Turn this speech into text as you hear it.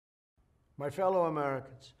My fellow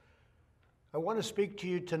Americans, I want to speak to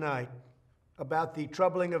you tonight about the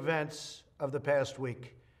troubling events of the past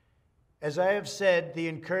week. As I have said, the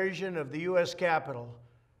incursion of the U.S. Capitol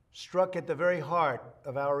struck at the very heart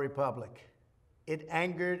of our republic. It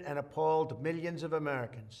angered and appalled millions of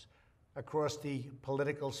Americans across the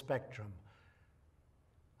political spectrum.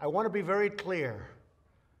 I want to be very clear.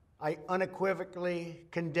 I unequivocally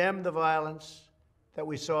condemn the violence that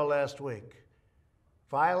we saw last week.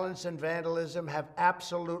 Violence and vandalism have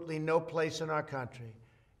absolutely no place in our country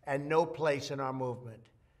and no place in our movement.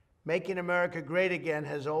 Making America great again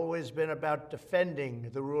has always been about defending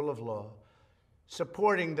the rule of law,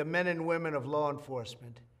 supporting the men and women of law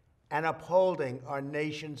enforcement, and upholding our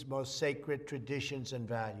nation's most sacred traditions and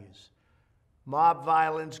values. Mob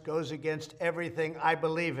violence goes against everything I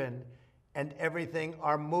believe in and everything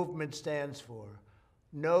our movement stands for.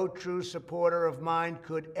 No true supporter of mine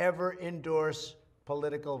could ever endorse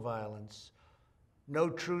political violence. No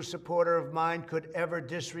true supporter of mine could ever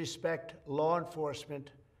disrespect law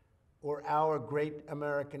enforcement or our great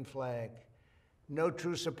American flag. No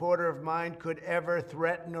true supporter of mine could ever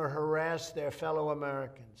threaten or harass their fellow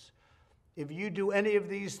Americans. If you do any of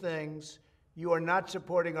these things, you are not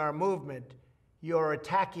supporting our movement, you are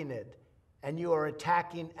attacking it, and you are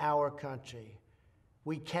attacking our country.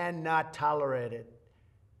 We cannot tolerate it.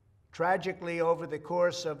 Tragically, over the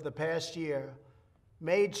course of the past year,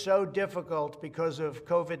 made so difficult because of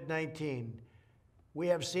COVID-19, we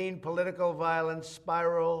have seen political violence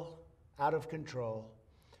spiral out of control.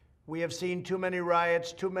 We have seen too many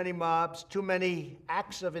riots, too many mobs, too many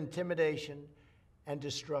acts of intimidation and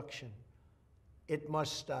destruction. It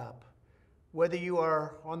must stop. Whether you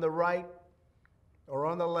are on the right or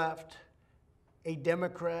on the left, a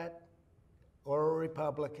Democrat or a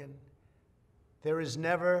Republican, there is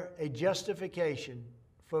never a justification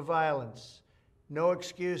for violence. No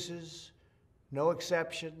excuses, no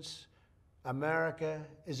exceptions. America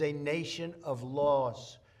is a nation of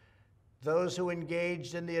laws. Those who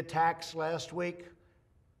engaged in the attacks last week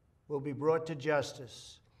will be brought to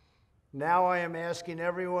justice. Now I am asking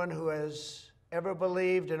everyone who has ever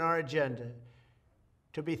believed in our agenda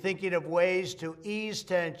to be thinking of ways to ease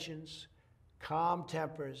tensions, calm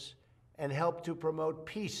tempers, and help to promote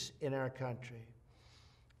peace in our country.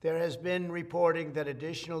 There has been reporting that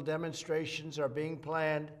additional demonstrations are being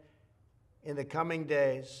planned in the coming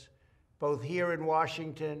days, both here in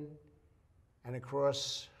Washington and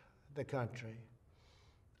across the country.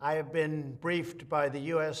 I have been briefed by the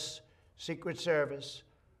U.S. Secret Service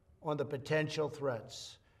on the potential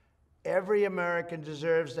threats. Every American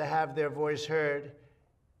deserves to have their voice heard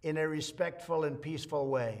in a respectful and peaceful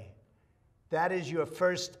way. That is your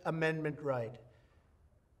First Amendment right.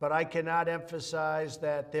 But I cannot emphasize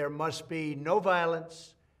that there must be no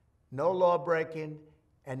violence, no law-breaking,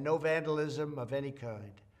 and no vandalism of any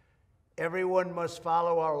kind. Everyone must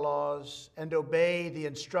follow our laws and obey the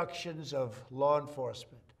instructions of law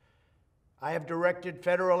enforcement. I have directed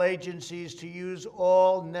federal agencies to use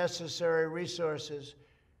all necessary resources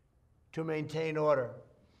to maintain order.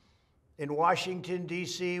 In Washington,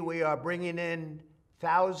 D.C., we are bringing in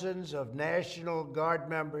thousands of National Guard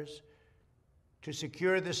members to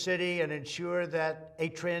secure the city and ensure that a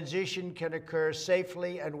transition can occur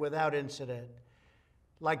safely and without incident.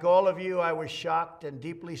 Like all of you, I was shocked and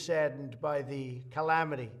deeply saddened by the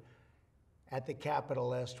calamity at the Capitol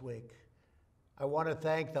last week. I want to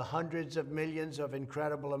thank the hundreds of millions of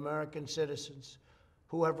incredible American citizens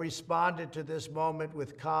who have responded to this moment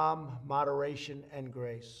with calm, moderation, and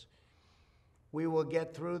grace. We will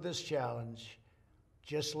get through this challenge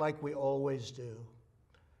just like we always do.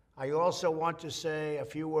 I also want to say a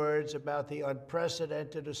few words about the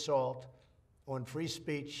unprecedented assault on free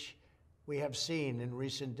speech we have seen in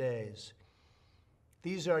recent days.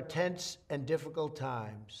 These are tense and difficult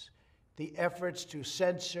times. The efforts to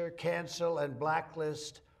censor, cancel, and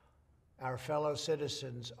blacklist our fellow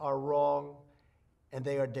citizens are wrong, and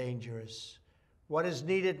they are dangerous. What is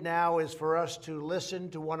needed now is for us to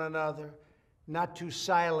listen to one another, not to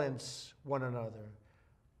silence one another.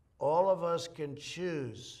 All of us can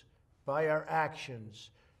choose by our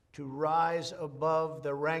actions to rise above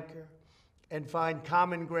the rancor and find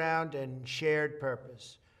common ground and shared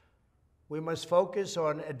purpose. We must focus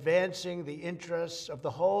on advancing the interests of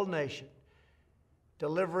the whole nation,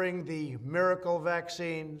 delivering the miracle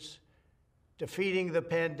vaccines, defeating the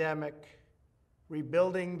pandemic,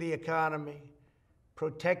 rebuilding the economy,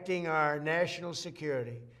 protecting our national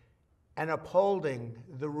security, and upholding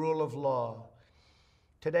the rule of law.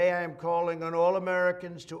 Today, I am calling on all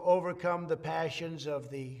Americans to overcome the passions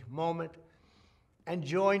of the moment and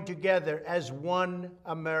join together as one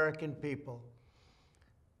American people.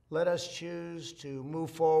 let us choose to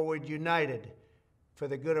move forward united for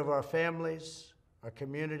the good of our families, our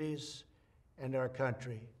communities, and our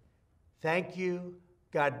country. Thank you,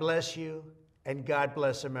 God bless you, and God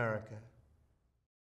bless America.